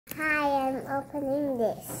I'm opening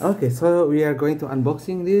this. Okay, so we are going to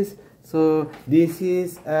unboxing this. So this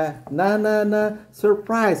is a na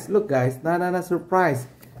surprise. Look guys, na surprise.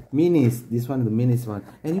 Minis. This one, the minis one.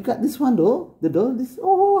 And you got this one though. The doll. This.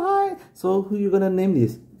 Oh hi. So who you gonna name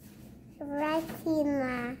this?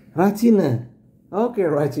 Rachina. Rachina. Okay,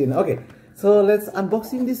 Rachina. Okay. So let's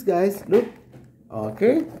unboxing this guys. Look.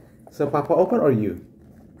 Okay. So Papa open or you?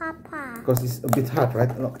 Papa. Because it's a bit hard,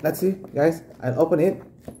 right? Look, let's see, guys. I'll open it.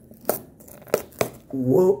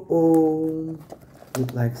 Whoa!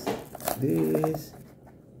 It like this.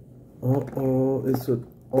 It should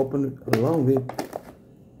open along with.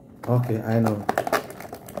 Okay, I know.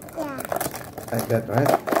 Yeah. Like that,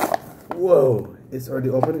 right? Whoa! It's already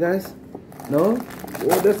open, guys. No?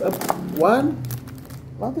 Oh, there's a one.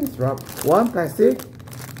 Nothing's wrapped. One plastic,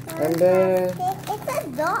 and then It's a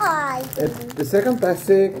doll. it's the second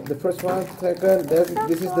plastic. The first one, second. Then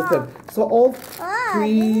this is the third. So all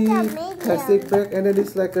three plastic bag, and then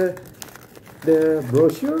it's like the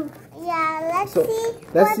brochure. Yeah, So, see.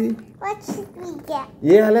 let's see. What should we get?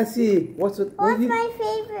 Yeah, let's see. What's my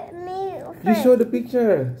favorite meal You first? show the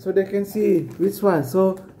picture so they can see which one.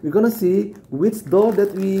 So we're gonna see which doll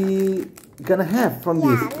that we gonna have from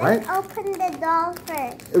this, right? Let's open the doll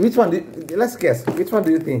first. Which one? Let's guess. Which one do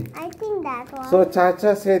you think? I think that one. So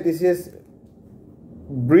Chacha said this is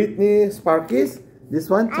Britney Sparkis. This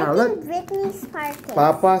one, Charlotte. I think Britney Sparkis.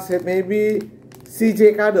 Papa said maybe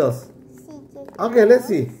CJ Cuddles. Okay, let's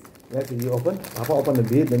see. Let's see. You open. Papa open the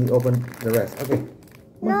bit, then you open the rest. Okay.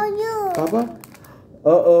 No, you. Papa.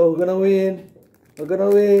 We're gonna win. We're gonna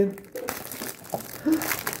win.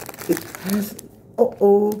 It has.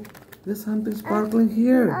 There's something sparkling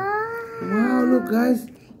here. Wow, look, guys.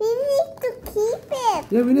 We need to keep it.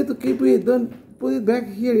 Yeah, we need to keep it. Don't put it back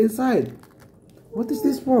here inside. What is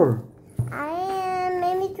this for? I am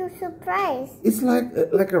maybe too surprised. It's like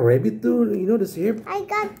a rabbit too. You know the shape. I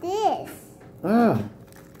got this.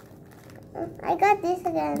 I got this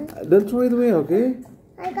again. Don't throw it away, okay?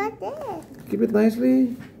 I got this. Keep it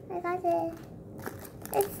nicely. I got it.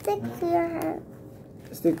 It sticks to your hand.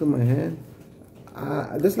 Stick to my hand.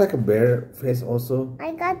 There's like a bear face also.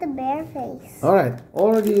 I got the bear face. All right,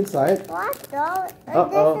 already inside. What though?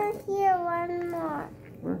 This is here one more.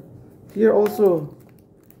 Here also.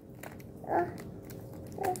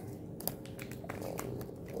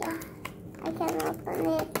 Yeah, I can open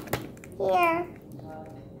it. Here.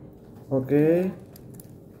 Okay.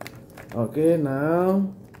 Okay,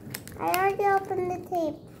 now. I already opened the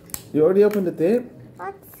tape. You already opened the tape?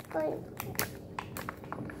 What's going?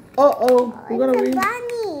 We're gonna win. It's a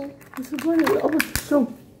bunny. It's a bunny. Open.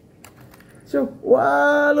 Show.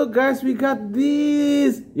 Wow, look guys, we got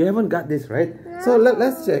this. You haven't got this, right? No. So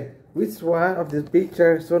let's check which one of the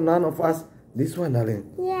picture. So none of us. This one,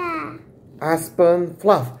 darling. Yeah. Aspen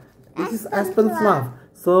Fluff. This is Aspen Fluff.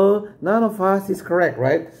 So none of us is correct,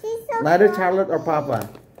 right? She's so Neither fluffy. Charlotte or Papa.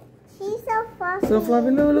 She's so fluffy. So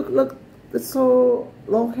fluffy. Look. It's so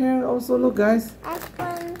long hair. Also, look, guys.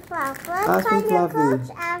 Aspen Fluff. Let's Aspen find your Fluffy.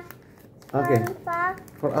 coach. Okay. Fluff.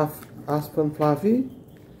 For Aspen Fluffy,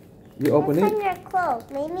 you open Let's it. find your clothes.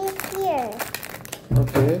 Maybe it's here.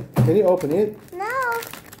 Okay. Can you open it? No.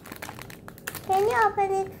 Can you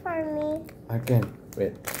open it for me? I can.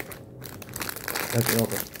 Wait. Let me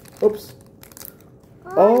open. Oops.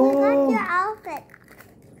 Oh, I got your outfit.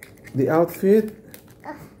 The outfit.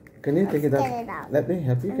 Ugh, Can you take it out? get it out. Let me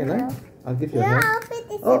help you. Can I? No. I'll give you Your a hand. outfit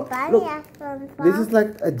is Oh, a bunny look. Aspen Fluff. This is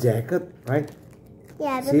like a jacket, right?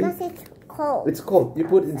 Yeah, See? because it's cold. It's cold. You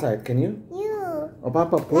put it inside. Can you? Oh,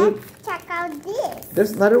 Papa, put. Let's check out this.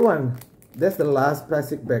 There's another one. That's the last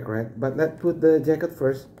plastic bag, right? But let's put the jacket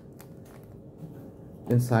first.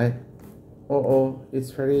 Inside.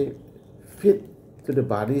 It's very fit to the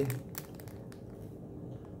body.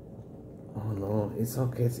 Oh no, it's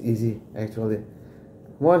okay. It's easy actually.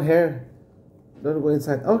 One hair. Don't go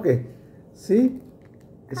inside. Okay. See?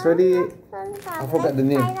 It's ready. I forgot the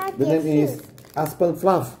name. The name is Aspen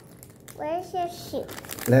Fluff. Where's your shoe?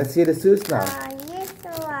 Let's see the shoes now. Here's the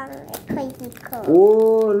one. It's crazy cool.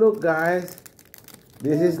 Oh, look, guys.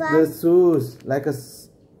 This is the shoes, like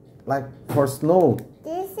for snow.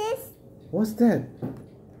 This is. What's that?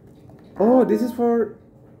 Oh, this is for.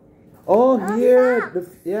 Oh, here,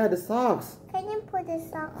 the socks. Can you put the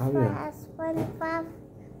socks Oh, for yeah. Aspen Fluff?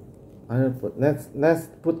 I'll put. Let's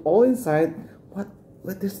put all inside. What?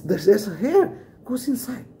 There's a hair goes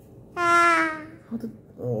inside. Ah.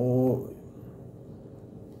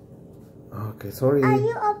 Okay, sorry.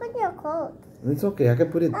 You open your coat. It's okay. I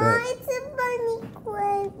can put it back. It's a bunny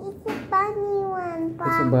one. It's a bunny one.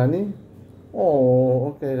 It's a bunny. Oh,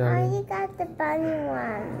 okay, darling. You got the bunny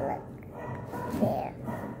one. Look there.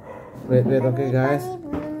 Wait, okay, guys.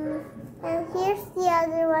 And here's the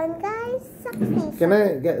other one, guys. Socks, please. Can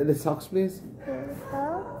I get the socks, please? Here we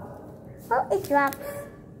go. Oh, it drops.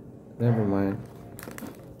 Never mind.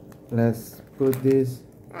 Let's put this.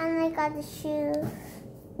 And I got the shoes.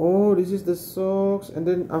 Oh, this is the socks, and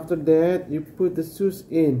then after that you put the shoes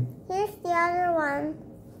in. Here's the other one.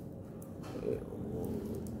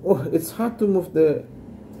 Oh, it's hard to move the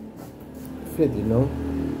feet, you know.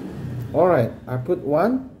 Alright, I put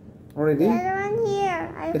one already. The other one here.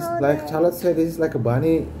 It's like Charlotte said, this is like a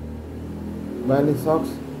bunny socks.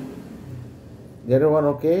 The other one,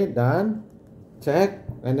 okay, done. Check.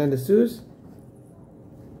 And then the shoes.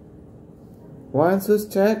 One shoes,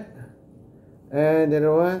 check. And the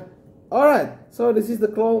other one. Alright, so this is the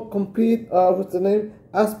complete, what's the name?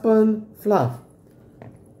 Aspen Fluff.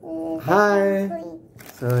 Hi.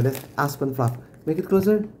 So that's Aspen Fluff. Make it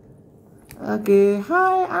closer. Okay,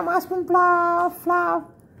 hi, I'm Aspen Fluff.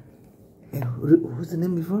 And who's the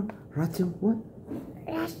name before? Rachan, what?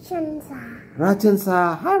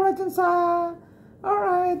 Rachansa. Hi, Rachansa.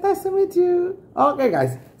 Alright, nice to meet you. Okay,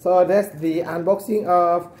 guys. So that's the unboxing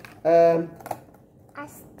of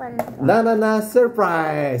Aspen. Na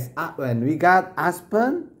surprise. When we got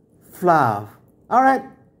Aspen Fluff. Alright,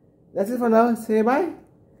 that's it for now. Say bye.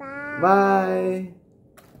 Bye. Bye.